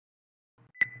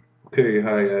Okay,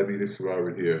 hi Abby, this is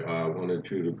Robert here. I want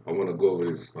to go over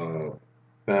this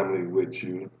family with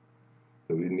you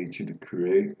that we need you to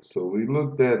create. So we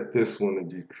looked at this one that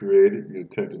you created, you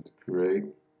attempted to create.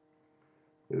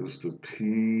 It was the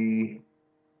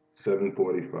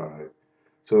P745.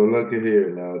 So look at here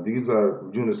now. These are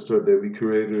unit strut that we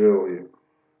created earlier.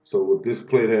 So what this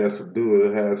plate has to do,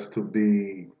 it has to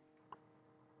be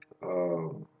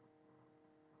um,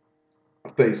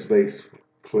 a face-based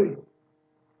plate.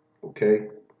 Okay.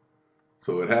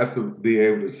 So it has to be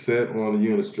able to set on the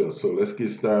unit strut. So let's get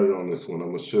started on this one. I'm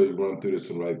going to show you, run through this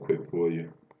one right quick for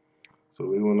you. So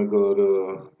we want to go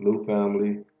to new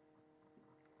family.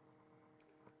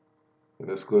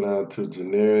 Let's go down to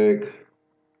generic,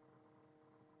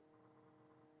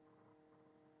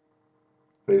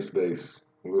 face base.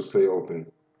 And we'll say open.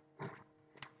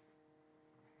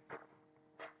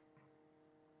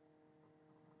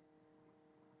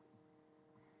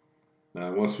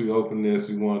 Now once we open this,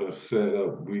 we want to set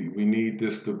up, we need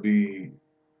this to be,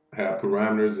 have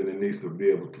parameters, and it needs to be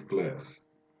able to flex.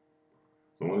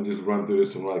 So I want to just run through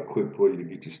this one right quick for you to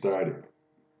get you started.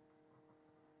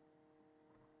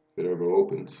 If it ever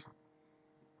opens.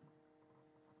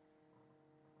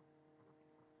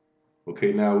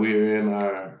 Okay, now we're in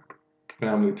our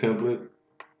family template.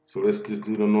 So let's just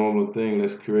do the normal thing.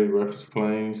 Let's create reference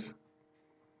planes.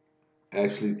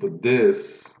 Actually, for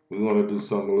this, we want to do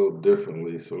something a little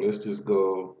differently. So let's just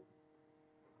go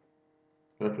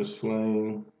reference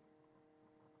plane.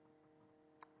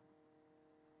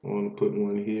 I want to put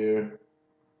one here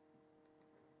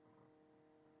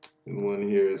and one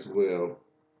here as well.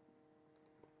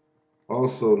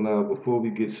 Also, now before we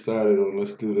get started on,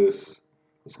 let's do this.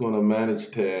 Let's go on the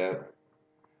Manage tab,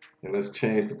 and let's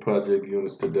change the project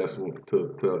units to decimal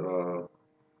to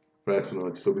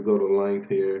fractional. So we go to length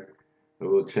here, and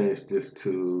we'll change this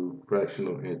to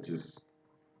fractional inches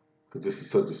because this is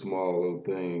such a small little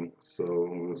thing. So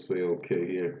we'll say OK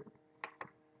here.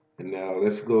 And now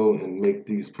let's go and make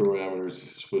these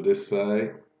parameters for this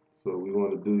side. So we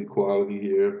want to do equality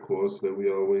here, of course, that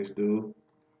we always do.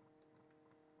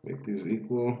 Make these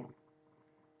equal.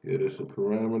 Here there's a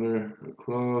parameter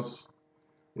across.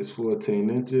 It's 14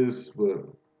 inches, but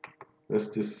let's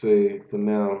just say for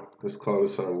now, let's call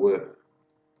this our width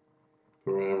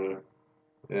parameter.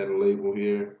 Add a label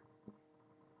here.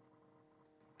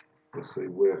 Let's say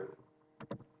width.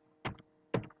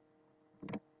 A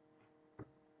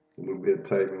little bit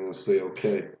type and we'll say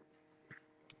OK.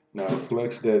 Now to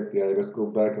flex that guy, let's go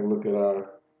back and look at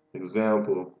our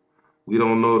example. We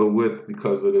don't know the width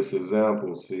because of this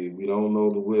example. See, we don't know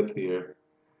the width here.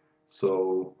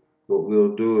 So what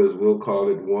we'll do is we'll call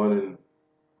it 1 and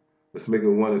let's make it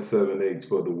 1 and 7/8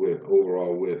 for the width,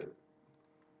 overall width.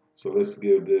 So let's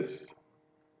give this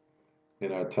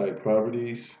in our type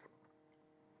properties.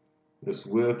 This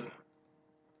width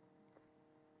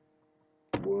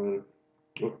 1.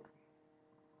 Oh,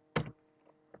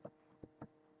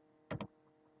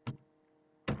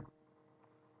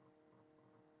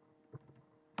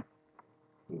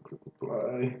 we'll click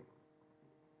apply.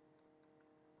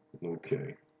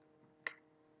 Okay.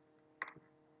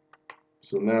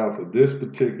 So now for this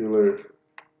particular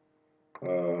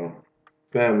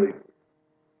family,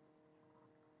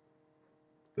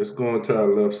 let's go into our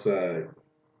left side.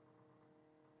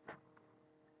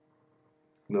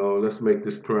 No, let's make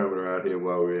this parameter out here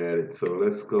while we're at it. So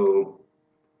let's go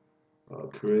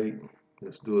create.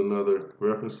 Let's do another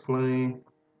reference plane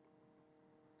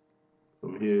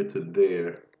from here to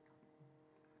there.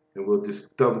 And we'll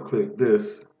just double click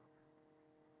this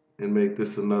and make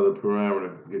this another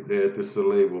parameter. Add this a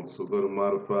label. So go to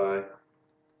modify,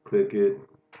 click it,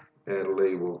 add a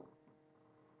label.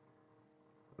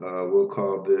 We'll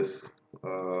call this,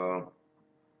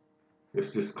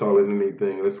 let's just call it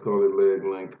anything. Let's call it leg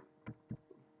length.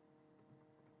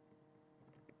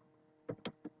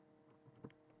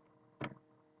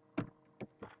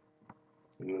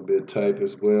 A little bit of type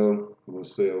as well. We'll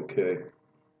say OK.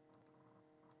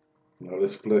 Now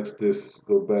let's flex this,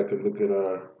 go back and look at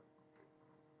our,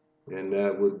 and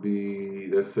that would be,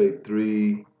 let's say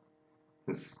 3,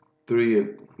 and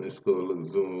let's go look,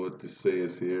 zoom what this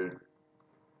says here.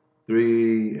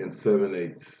 3 and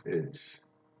 7/8 inch.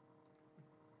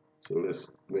 So let's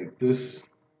make this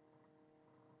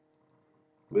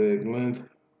leg length.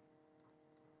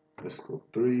 Let's go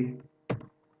 3,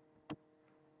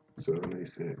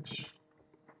 7/8 inch.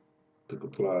 Click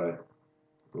apply.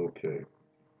 Okay.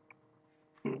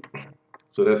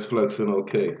 So that's flexing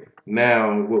okay.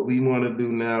 Now what we want to do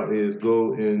now is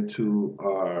go into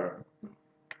our,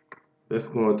 let's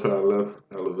go into our left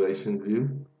elevation view.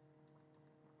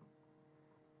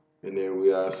 And there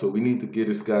we are. So we need to get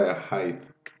this guy a height.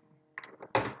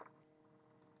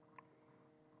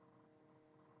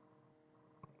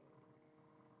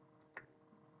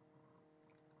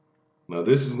 Now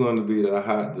this is going to be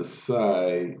the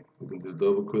side. We can just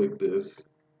double click this,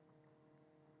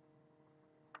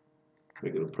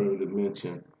 make it a permanent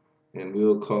dimension, and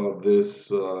we'll call this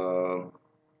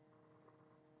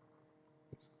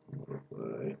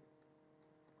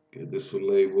get this a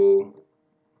label.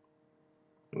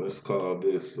 Let's call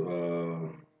this I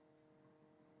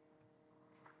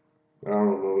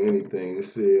don't know anything.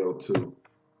 It's CL2.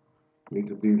 Need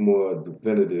to be more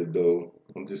definitive though.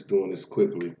 I'm just doing this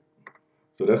quickly.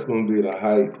 So that's going to be the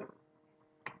height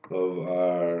of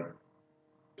our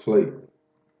plate.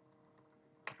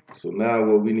 So now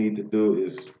what we need to do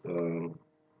is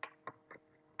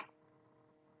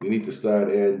we need to start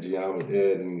adding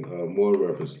geometry, adding more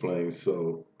reference planes.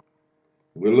 So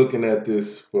we're looking at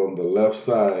this from the left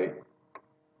side.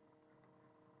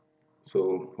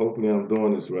 So hopefully I'm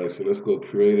doing this right. So let's go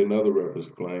create another reference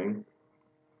plane.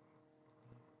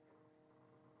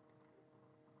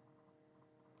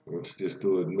 Let's just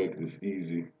do it and make this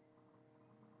easy.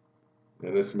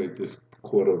 And let's make this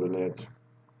 1/4 of an inch.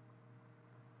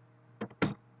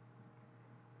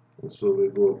 And so we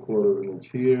go 1/4 of an inch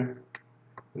here.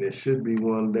 And there should be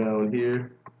one down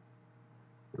here.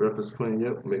 Reference plane,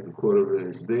 yep, make a 1/4 of an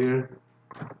inch there.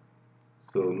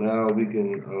 So now we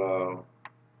can,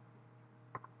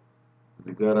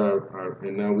 we got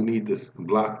and now we need to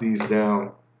lock these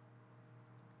down.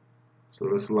 So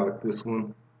let's lock this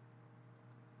one.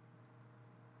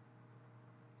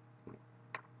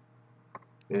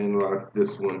 And lock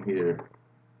this one here.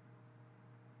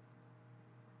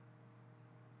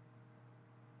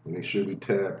 Make sure we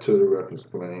tab to the reference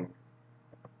plane.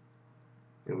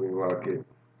 And we lock it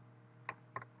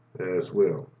as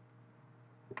well.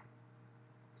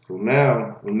 So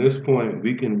now, from this point,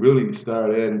 we can really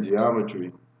start adding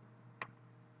geometry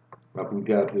like we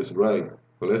got this right.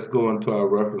 But let's go into our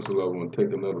reference level and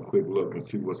take another quick look and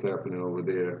see what's happening over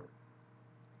there.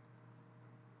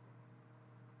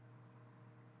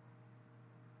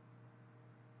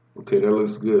 Okay, that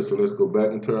looks good. So let's go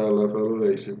back into our left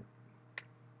elevation.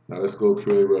 Now let's go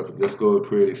create reference. Let's go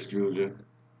create extrusion.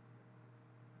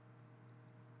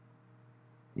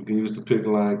 You can use the pick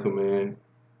line command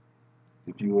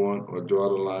if you want, or draw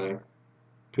the line.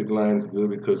 Pick line is good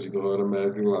because you can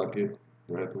automatically lock it.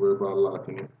 You don't have to worry about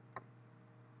locking it.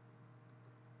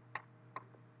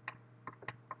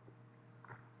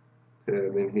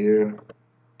 Tab in here,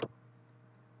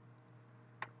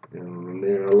 and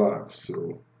they're locked.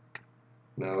 So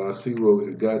now I see where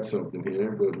we've got something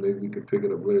here, but maybe we can pick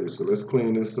it up later. So let's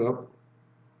clean this up.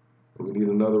 We need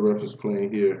another reference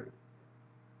plane here.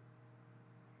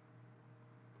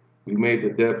 We made the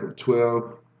depth of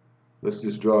 12. Let's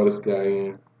just draw this guy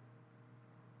in.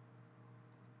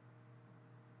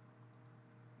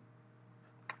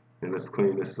 And let's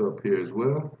clean this up here as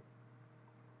well.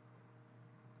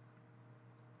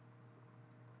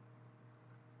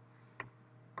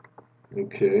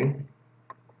 Okay,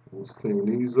 let's clean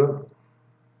these up.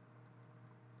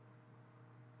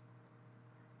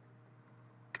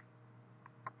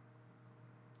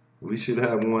 We should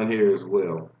have one here as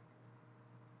well.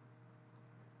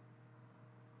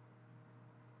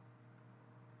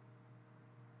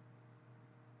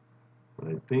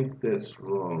 I think that's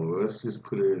wrong. Let's just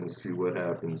put it in and see what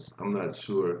happens. I'm not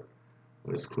sure.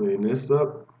 Let's clean this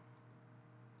up.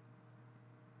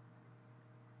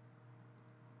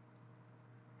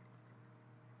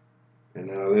 And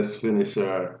now let's finish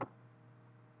our,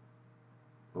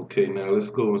 okay, now let's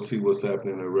go and see what's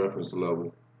happening at reference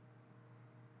level.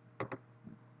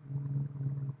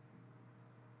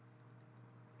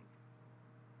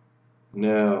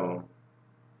 Now,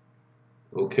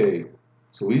 okay,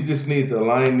 so we just need to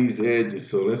align these edges.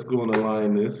 So let's go and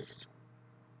align this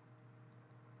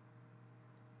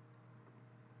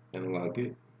and lock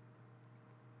it.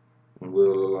 And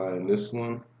we'll align this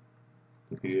one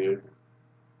here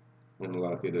and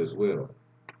lock it as well.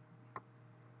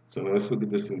 So now let's look at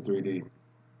this in 3D.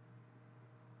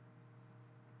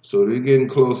 So we're getting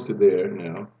close to there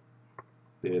now.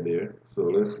 There. So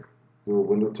let's do a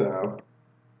window tile.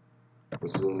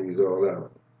 Let's zoom these all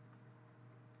out.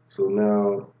 So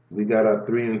now we got our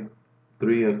 3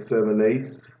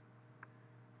 7/8.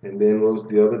 And then what's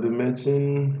the other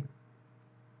dimension?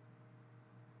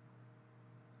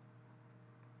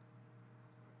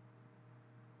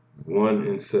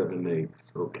 1 7/8.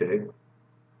 Okay.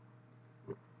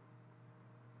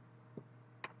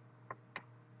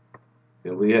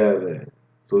 And we have that.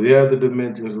 So we have the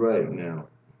dimensions right now.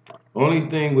 Only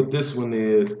thing with this one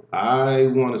is I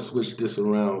want to switch this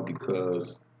around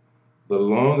because the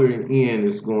longer end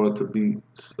is going to be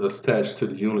attached to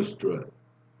the unit strut.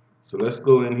 So let's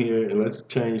go in here and let's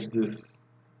change this.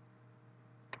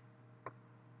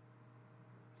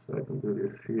 So I can do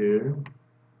this here.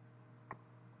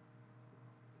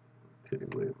 Okay,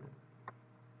 wait a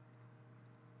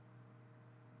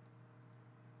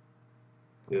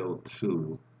minute.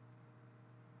 L2.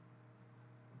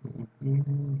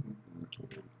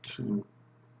 L2.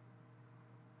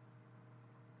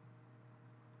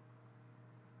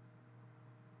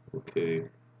 Okay.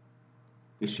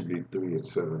 This should be 3 and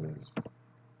 7/8.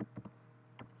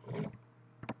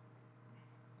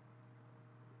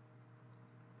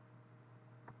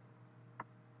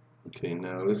 Okay,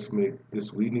 now let's make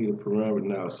this, we need a parameter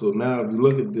now. So now if you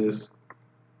look at this,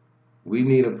 we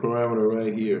need a parameter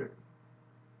right here.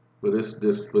 But it's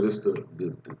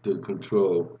the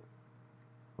control.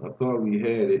 I thought we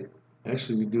had it.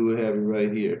 Actually, we do have it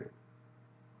right here.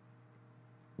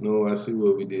 No, I see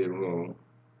what we did wrong.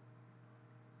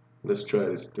 Let's try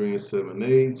this 3 and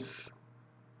 7/8.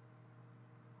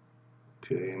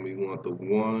 Okay, and we want the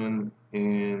 1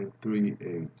 and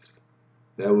 3/8.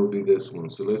 That would be this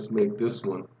one. So let's make this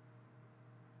one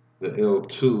the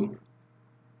L2.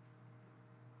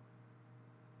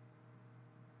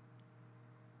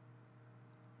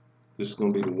 This is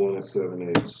going to be the 1 and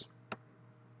 7/8.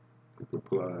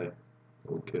 Apply.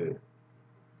 Okay.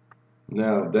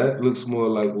 Now that looks more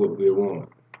like what we want.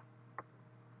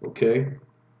 Okay.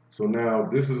 So now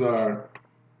this is our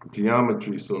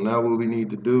geometry. So now what we need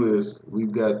to do is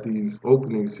we've got these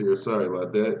openings here. Sorry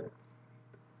about that.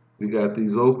 We got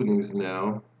these openings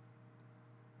now,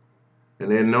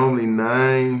 and they're normally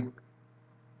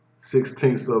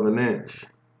 9/16 of an inch.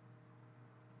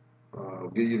 I'll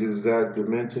give you the exact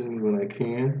dimension when I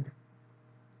can.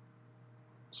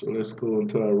 So let's go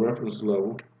into our reference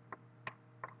level.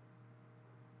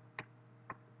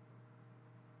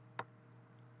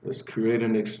 Let's create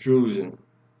an extrusion,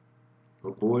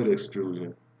 a void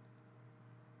extrusion.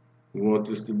 We want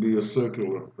this to be a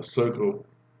circle.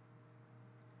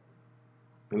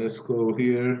 And let's go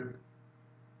here.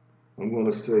 I'm going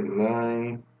to say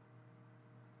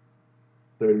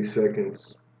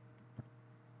 9/32.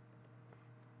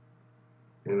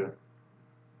 Enter.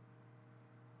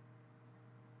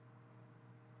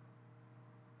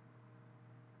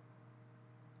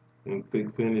 And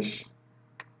click finish.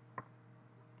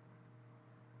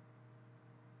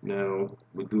 Now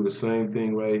we do the same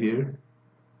thing right here,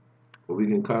 but we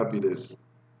can copy this.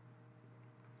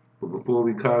 But before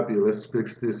we copy it, let's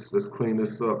fix this. Let's clean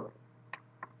this up.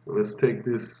 So let's take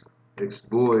this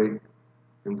void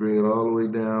and bring it all the way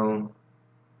down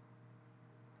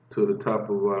to the top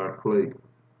of our plate.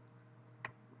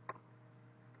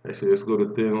 Actually, let's go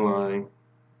to thin line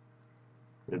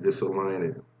and just align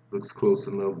it. Looks close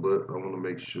enough, but I want to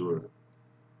make sure.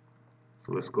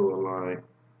 So let's go align.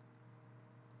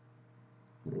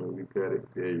 We got it.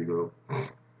 There you go.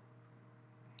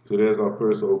 So there's our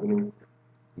first opening.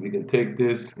 We can take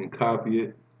this and copy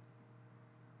it.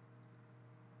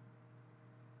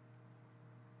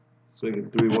 So you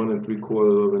get 1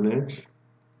 3/4 of an inch.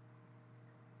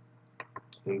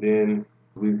 And then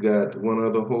we've got one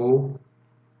other hole.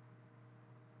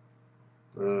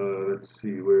 Let's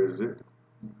see, where is it?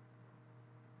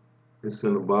 It's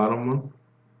in the bottom one.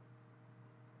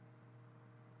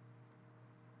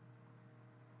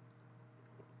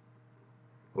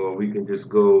 Or we can just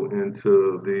go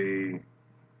into the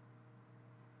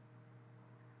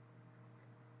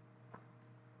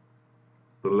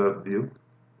left view.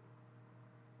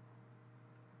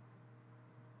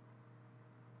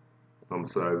 I'm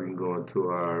sorry, we can go into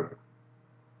our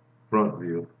front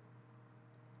view.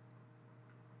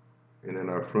 And in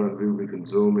our front view, we can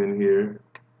zoom in here.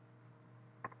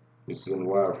 This is in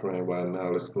wireframe right now.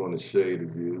 Let's go in the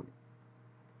shaded view.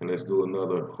 And let's do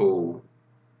another hole,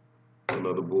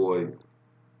 another void.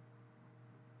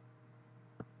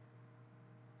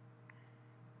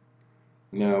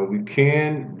 Now you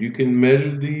can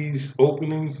measure these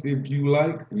openings if you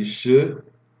like. You should,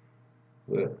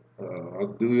 but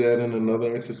I'll do that in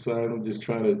another exercise. I'm just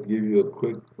trying to give you a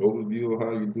quick overview of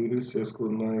how you do this. Let's go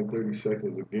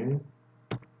 9/32 again.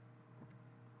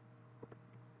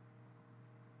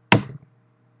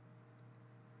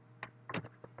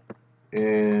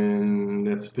 And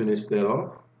let's finish that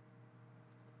off.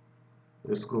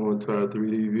 Let's go into our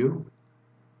 3D view.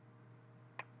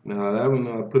 Now that one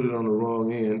I put it on the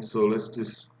wrong end, so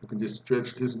we can just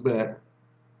stretch this back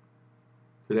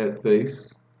to that face.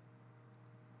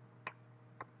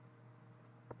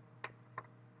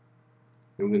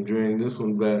 And we can drain this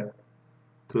one back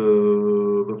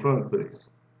to the front face.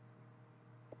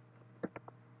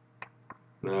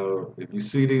 Now, if you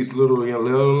see these little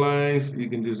yellow lines, you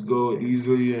can just go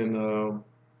easily and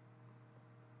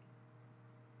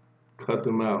cut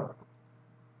them out.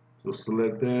 So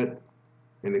select that,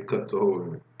 and it cuts a hole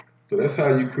in it. So that's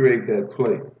how you create that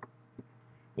plate.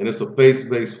 And it's a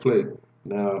face-based plate.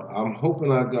 Now, I'm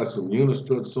hoping I got some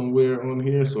unistrut somewhere on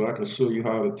here so I can show you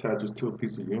how it attaches to a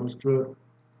piece of unistrut.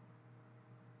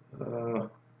 Let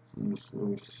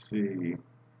me see.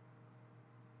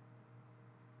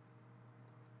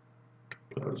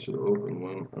 Probably should have opened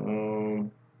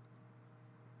one.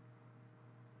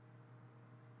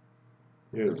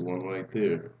 There's one right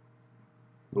there.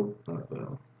 Nope, not that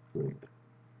one. Great.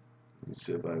 Let me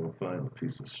see if I can find a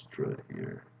piece of strut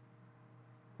here.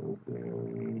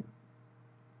 Open.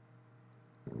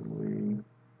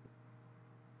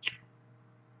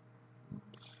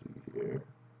 Let's see here.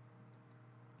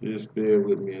 Just bear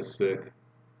with me a sec.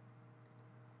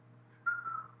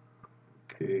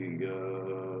 Okay,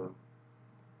 oh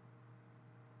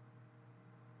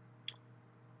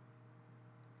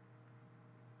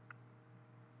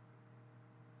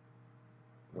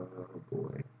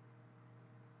boy.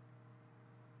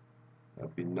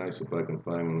 That'd be nice if I can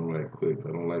find one right quick.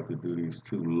 I don't like to do these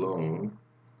too long,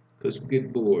 because you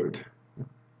get bored.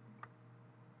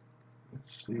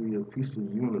 Let's see, a piece of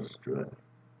unistrut.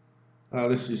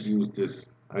 Let's just use this.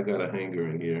 I got a hanger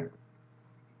in here.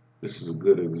 This is a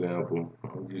good example.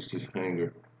 I'll use this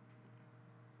hanger.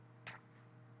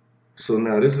 So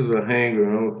now this is a hanger.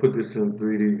 I'm going to put this in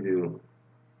 3D view.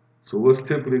 So what's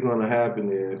typically going to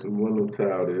happen is, we want to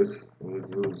tile this. Let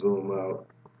me zoom out.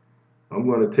 I'm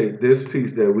going to take this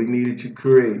piece that we needed to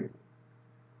create,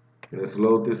 and let's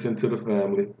load this into the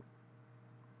family.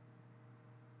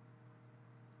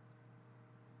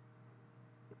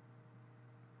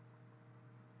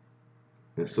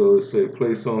 And so it say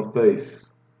place on face.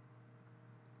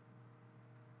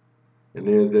 And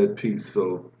there's that piece.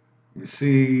 So you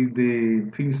see the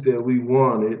piece that we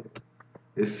wanted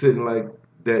is sitting like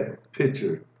that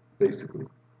picture, basically.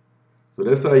 So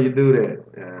that's how you do that.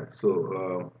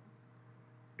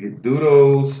 Do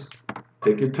those.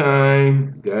 Take your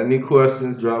time. Got any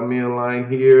questions, drop me a line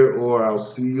here, or I'll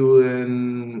see you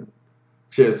in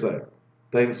chat site.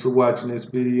 Thanks for watching this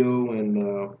video,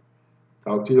 and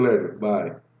talk to you later.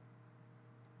 Bye.